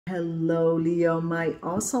Hello, Leo, my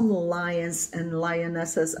awesome lions and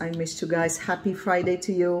lionesses. I missed you guys. Happy Friday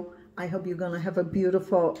to you. I hope you're going to have a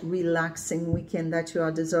beautiful, relaxing weekend that you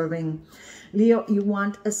are deserving. Leo, you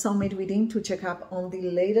want a soulmate reading to check up on the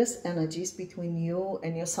latest energies between you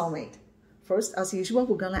and your soulmate. First, as usual,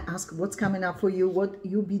 we're going to ask what's coming up for you, what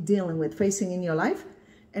you'll be dealing with, facing in your life,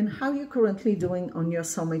 and how you're currently doing on your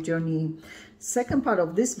soulmate journey. Second part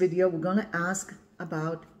of this video, we're going to ask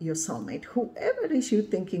about your soulmate, whoever it is you're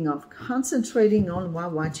thinking of, concentrating on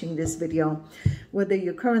while watching this video, whether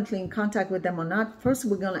you're currently in contact with them or not. First,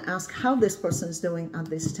 we're going to ask how this person is doing at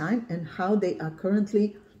this time and how they are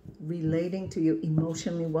currently relating to you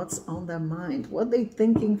emotionally, what's on their mind, what they're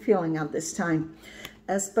thinking, feeling at this time,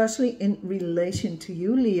 especially in relation to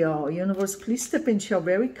you, Leo. Universe, please step in, show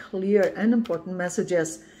very clear and important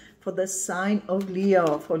messages for the sign of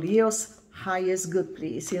Leo, for Leo's highest good,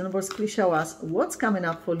 please. Universe, please show us what's coming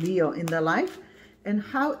up for Leo in their life and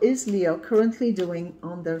how is Leo currently doing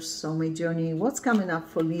on their soulmate journey. What's coming up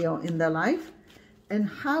for Leo in their life and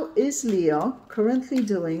how is Leo currently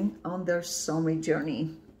doing on their soulmate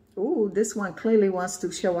journey. Oh, this one clearly wants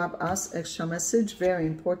to show up as extra message, very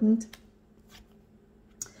important.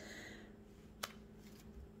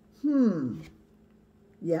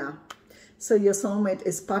 Yeah. So your soulmate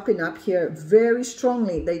is popping up here very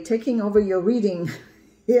strongly. They're taking over your reading.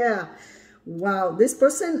 Yeah. Wow. This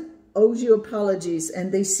person owes you apologies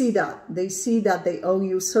and they see that. They see that they owe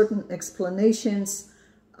you certain explanations,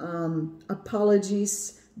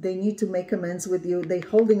 apologies. They need to make amends with you. They're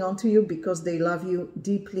holding on to you because they love you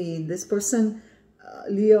deeply. This person,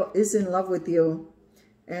 Leo, is in love with you.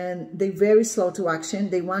 And they're very slow to action.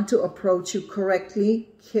 They want to approach you correctly,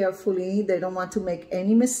 carefully. They don't want to make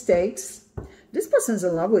any mistakes. This person's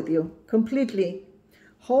in love with you completely,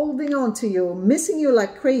 holding on to you, missing you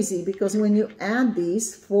like crazy, because when you add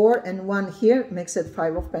these 4 and 1 here, it makes it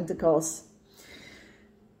 5 of Pentacles.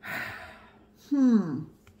 Oh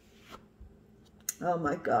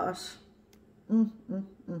my gosh.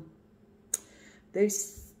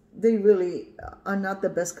 They really are not the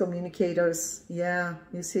best communicators. Yeah,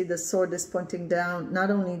 you see the sword is pointing down. Not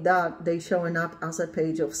only that, they showing up as a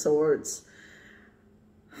Page of Swords.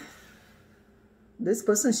 This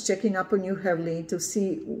person is checking up on you heavily to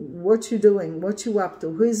see what you're doing, what you're up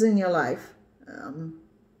to, who is in your life.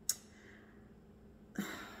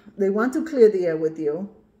 They want to clear the air with you,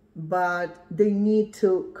 but they need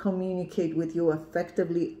to communicate with you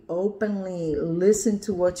effectively, openly. Listen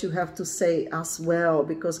to what you have to say as well,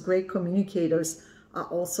 because great communicators are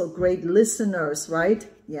also great listeners, right?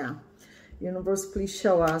 Yeah. Universe, please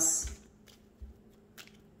show us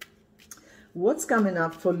what's coming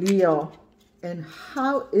up for Leo and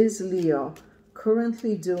how is Leo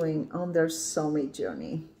currently doing on their soulmate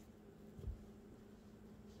journey.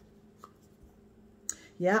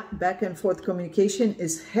 Yeah, back and forth communication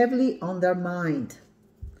is heavily on their mind.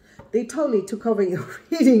 They totally took over your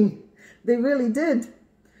reading. They really did.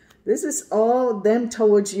 This is all them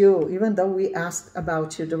towards you, even though we asked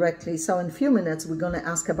about you directly. So in a few minutes, we're going to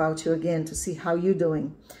ask about you again to see how you're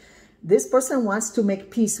doing. This person wants to make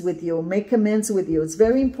peace with you, make amends with you. It's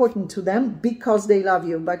very important to them because they love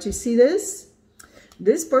you. But you see this?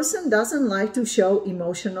 This person doesn't like to show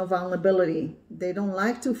emotional vulnerability. They don't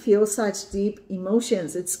like to feel such deep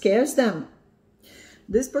emotions. It scares them.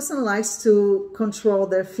 This person likes to control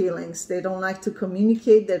their feelings. They don't like to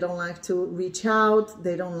communicate. They don't like to reach out.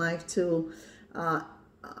 They don't like to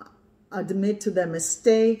admit to their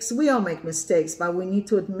mistakes. We all make mistakes, but we need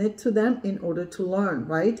to admit to them in order to learn,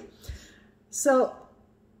 right? So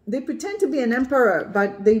they pretend to be an emperor,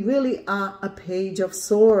 but they really are a Page of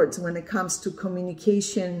Swords when it comes to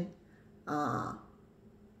communication,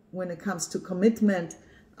 when it comes to commitment.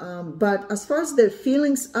 But as far as their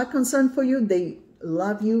feelings are concerned for you, they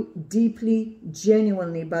love you deeply,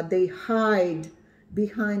 genuinely, but they hide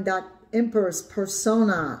behind that Emperor's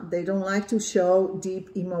persona. They don't like to show deep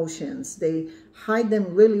emotions. They hide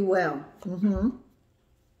them really well.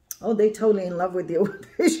 Oh, they totally in love with you.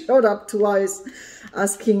 They showed up twice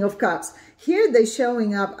as King of Cups. Here they're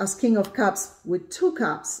showing up as King of Cups with 2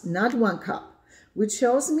 cups, not 1 cup, which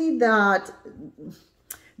shows me that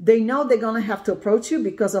they know they're going to have to approach you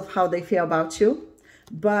because of how they feel about you,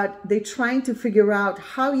 but they're trying to figure out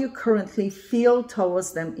how you currently feel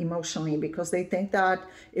towards them emotionally, because they think that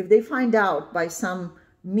if they find out by some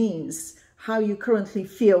means how you currently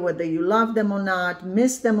feel, whether you love them or not,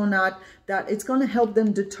 miss them or not, that it's going to help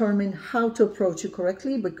them determine how to approach you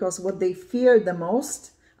correctly, because what they fear the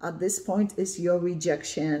most at this point is your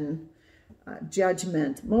rejection,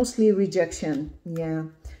 judgment, mostly rejection. Yeah.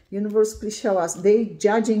 Universe, please show us. They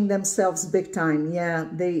judging themselves big time. Yeah,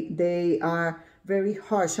 they are very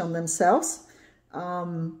harsh on themselves.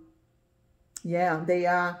 Yeah, they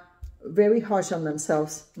are very harsh on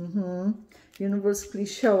themselves. Universe,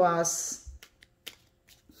 please show us.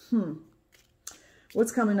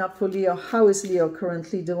 What's coming up for Leo? How is Leo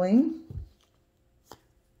currently doing?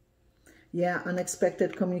 Yeah,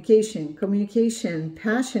 unexpected communication. Communication,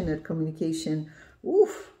 passionate communication.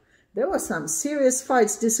 Oof, there were some serious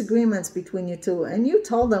fights, disagreements between you two. And you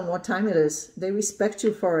told them what time it is. They respect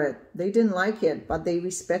you for it. They didn't like it, but they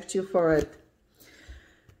respect you for it.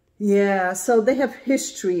 Yeah, so they have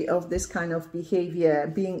history of this kind of behavior,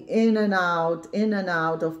 being in and out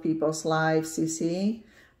of people's lives, you see.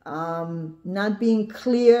 Not being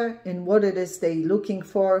clear in what it is they're looking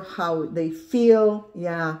for, how they feel.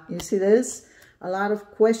 Yeah, you see this? A lot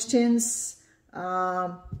of questions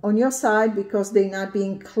on your side because they're not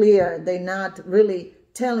being clear. They're not really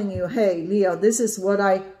telling you, hey, Leo, this is what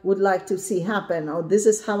I would like to see happen, or this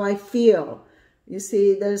is how I feel. You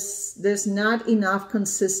see, there's not enough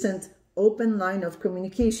consistent open line of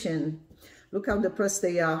communication. Look how depressed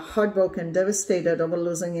they are, heartbroken, devastated over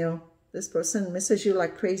losing you. This person misses you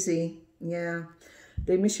like crazy. Yeah,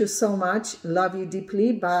 they miss you so much, love you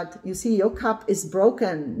deeply, but you see your cup is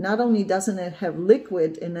broken. Not only doesn't it have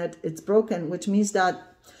liquid in it, it's broken, which means that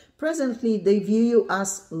presently they view you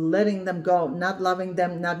as letting them go, not loving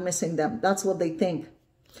them, not missing them. That's what they think.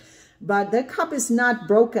 But their cup is not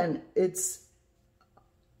broken. It's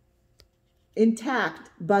intact,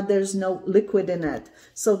 but there's no liquid in it.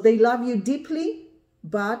 So they love you deeply,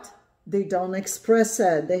 but they don't express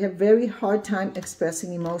it. They have very hard time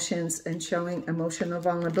expressing emotions and showing emotional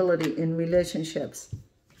vulnerability in relationships.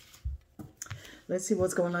 Let's see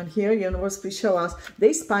what's going on here. Universe, please show us.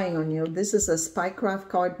 They're spying on you. This is a spycraft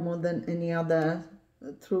card more than any other.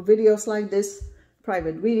 Through videos like this,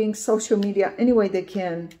 private readings, social media, any way they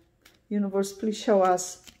can. Universe, please show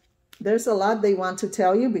us. There's a lot they want to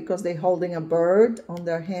tell you because they're holding a bird on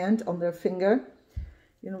their hand, on their finger.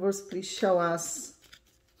 Universe, please show us.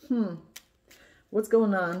 What's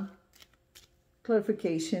going on?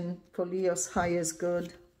 Clarification for Leo's highest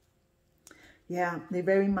good. Yeah, they're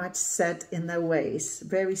very much set in their ways.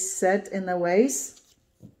 Very set in their ways.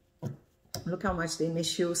 Look how much they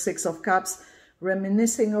miss you. Six of Cups.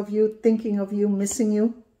 Reminiscing of you, thinking of you, missing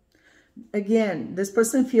you. Again, this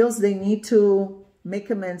person feels they need to make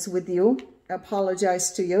amends with you,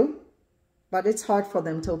 apologize to you, but it's hard for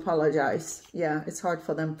them to apologize. Yeah, it's hard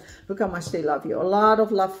for them. Look how much they love you. A lot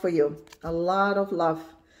of love for you. A lot of love.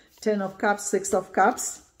 10 of Cups, 6 of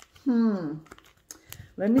Cups.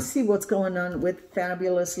 Let me see what's going on with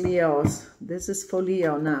fabulous Leos. This is for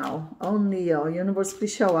Leo now. On Leo. Universe,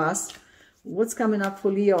 please show us. What's coming up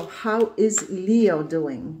for Leo? How is Leo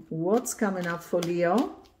doing? What's coming up for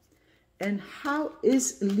Leo? And how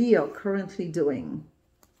is Leo currently doing?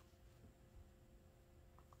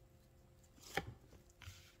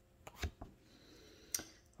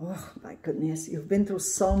 Oh my goodness, you've been through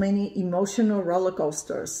so many emotional roller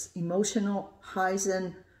coasters, emotional highs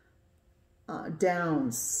and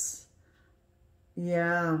downs.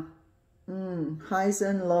 Yeah, highs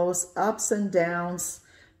and lows, ups and downs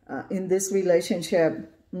in this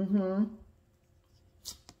relationship.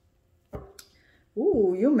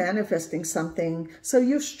 Ooh, you're manifesting something. So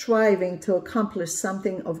you're striving to accomplish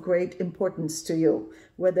something of great importance to you,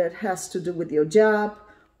 whether it has to do with your job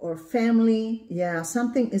or family. Yeah,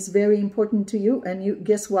 something is very important to you. And you,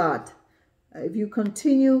 guess what? If you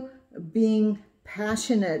continue being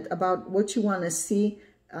passionate about what you want to see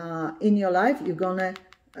in your life, you're going to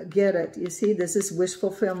get it. You see, this is wish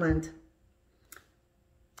fulfillment.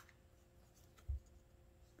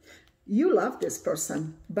 You love this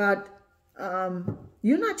person, but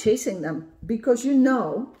you're not chasing them because you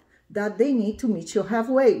know that they need to meet you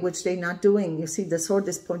halfway, which they're not doing. You see, the sword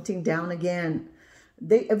is pointing down again.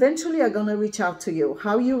 They eventually are going to reach out to you.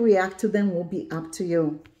 How you react to them will be up to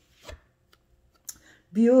you.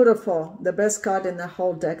 Beautiful. The best card in the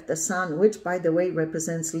whole deck, the Sun, which, by the way,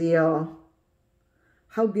 represents Leo.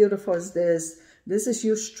 How beautiful is this? This is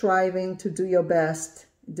you striving to do your best.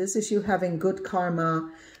 This is you having good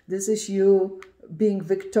karma. This is you being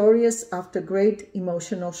victorious after great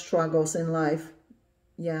emotional struggles in life.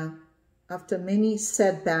 Yeah, after many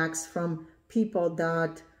setbacks from people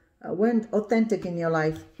that weren't authentic in your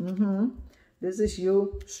life. This is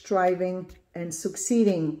you striving and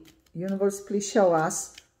succeeding. Universe, please show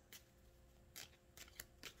us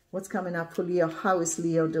what's coming up for Leo. How is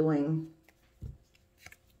Leo doing?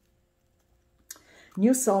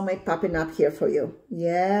 New soulmate popping up here for you.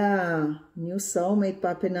 Yeah, new soulmate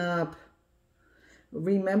popping up.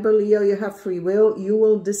 Remember, Leo, you have free will. You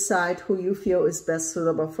will decide who you feel is best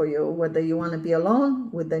suitable for you, whether you want to be alone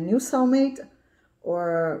with the new soulmate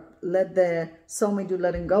or let the soulmate do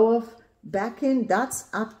letting go of back in, that's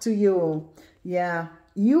up to you. Yeah,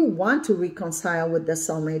 you want to reconcile with the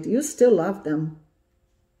soulmate. You still love them.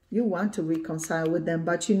 You want to reconcile with them,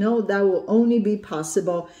 but you know that will only be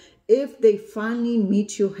possible if they finally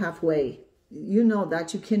meet you halfway. You know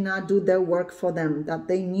that you cannot do their work for them, that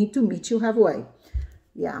they need to meet you halfway.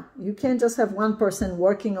 Yeah, you can't just have one person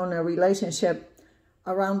working on a relationship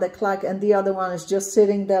around the clock and the other one is just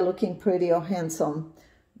sitting there looking pretty or handsome.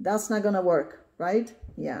 That's not going to work, right?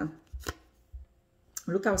 Yeah.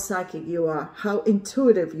 Look how psychic you are, how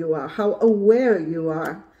intuitive you are, how aware you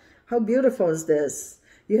are. How beautiful is this?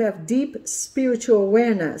 You have deep spiritual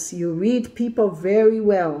awareness. You read people very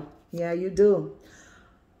well. Yeah, you do.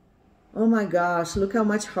 Oh my gosh, look how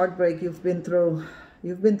much heartbreak you've been through.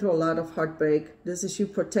 You've been through a lot of heartbreak. This is you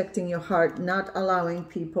protecting your heart, not allowing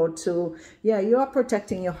people to... Yeah, you are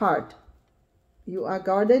protecting your heart. You are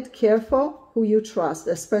guarded, careful who you trust,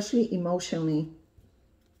 especially emotionally.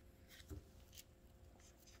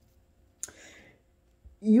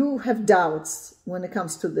 You have doubts when it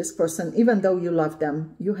comes to this person, even though you love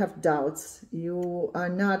them. You have doubts. You are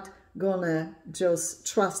not gonna just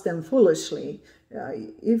trust them foolishly.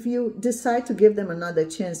 If you decide to give them another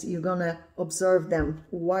chance, you're gonna observe them,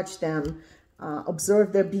 watch them,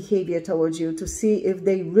 observe their behavior towards you to see if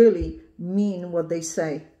they really mean what they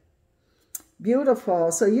say.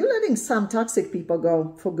 Beautiful. So you're letting some toxic people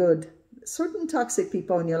go for good. Certain toxic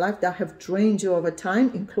people in your life that have drained you over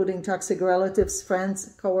time, including toxic relatives,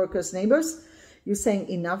 friends, co-workers, neighbors. You're saying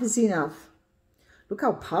enough is enough. Look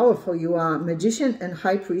how powerful you are. Magician and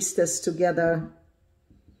High Priestess together.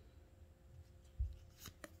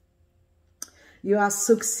 You are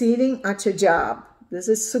succeeding at your job. This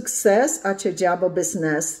is success at your job or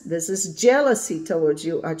business. This is jealousy towards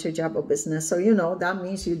you at your job or business. So, you know, that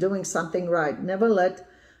means you're doing something right. Never let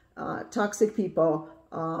toxic people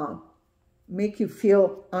make you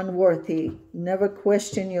feel unworthy. Never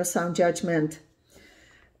question your sound judgment.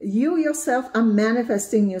 You yourself are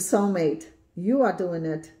manifesting your soulmate. You are doing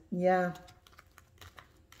it. Yeah.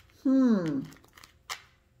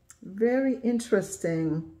 Very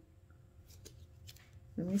interesting.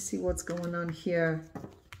 Let me see what's going on here.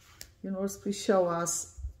 Universe, please show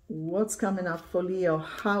us what's coming up for Leo.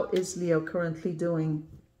 How is Leo currently doing?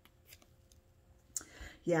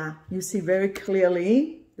 Yeah, you see very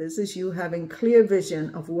clearly. This is you having clear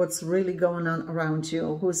vision of what's really going on around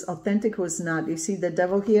you. Who's authentic, who's not. You see the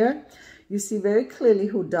devil here? You see very clearly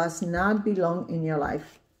who does not belong in your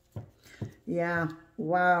life. Yeah,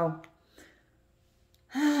 wow.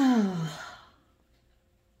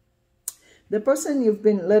 The person you've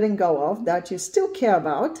been letting go of that you still care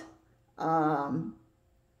about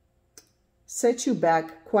set you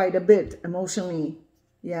back quite a bit emotionally.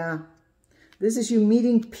 Yeah. This is you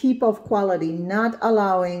meeting people of quality, not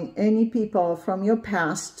allowing any people from your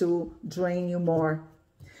past to drain you more.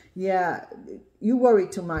 Yeah, you worry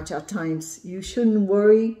too much at times. You shouldn't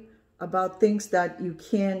worry about things that you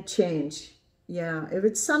can't change. Yeah, if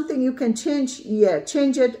it's something you can change, yeah,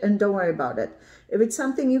 change it and don't worry about it. If it's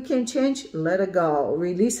something you can't change, let it go.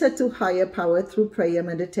 Release it to higher power through prayer,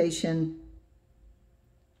 meditation.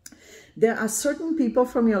 There are certain people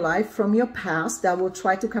from your life, from your past, that will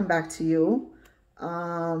try to come back to you,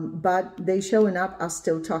 but they showing up are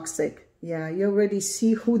still toxic. Yeah, you already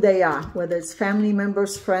see who they are, whether it's family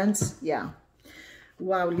members, friends. Yeah.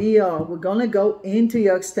 Wow, Leo, we're going to go into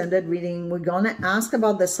your extended reading. We're going to ask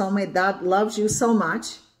about the soulmate that loves you so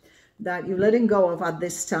much that you're letting go of at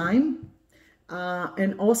this time.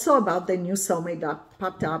 And also about the new soulmate that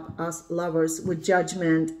popped up as lovers with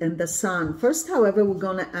Judgment and the Sun. First, however, we're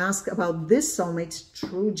going to ask about this soulmate's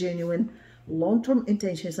true, genuine, long-term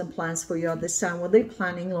intentions and plans for you at this time. What they're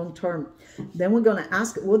planning long-term. Then we're going to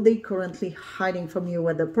ask what they're currently hiding from you,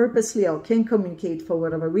 whether purposely or can't communicate for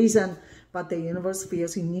whatever reason, but the universe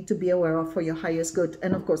feels you need to be aware of for your highest good.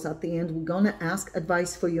 And of course, at the end, we're going to ask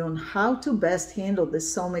advice for you on how to best handle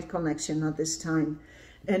this soulmate connection at this time.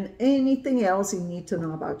 And anything else you need to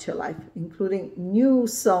know about your life, including new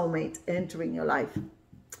soulmate entering your life.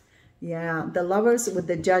 Yeah, the lovers with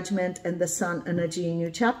the Judgment and the Sun energy,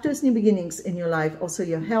 new chapters, new beginnings in your life. Also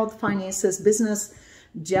your health, finances, business,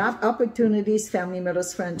 job opportunities, family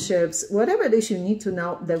matters, friendships, whatever it is you need to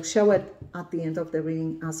know, they'll show it at the end of the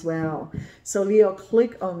reading as well. So Leo,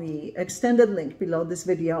 click on the extended link below this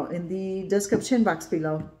video in the description box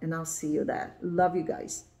below, and I'll see you there. Love you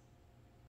guys.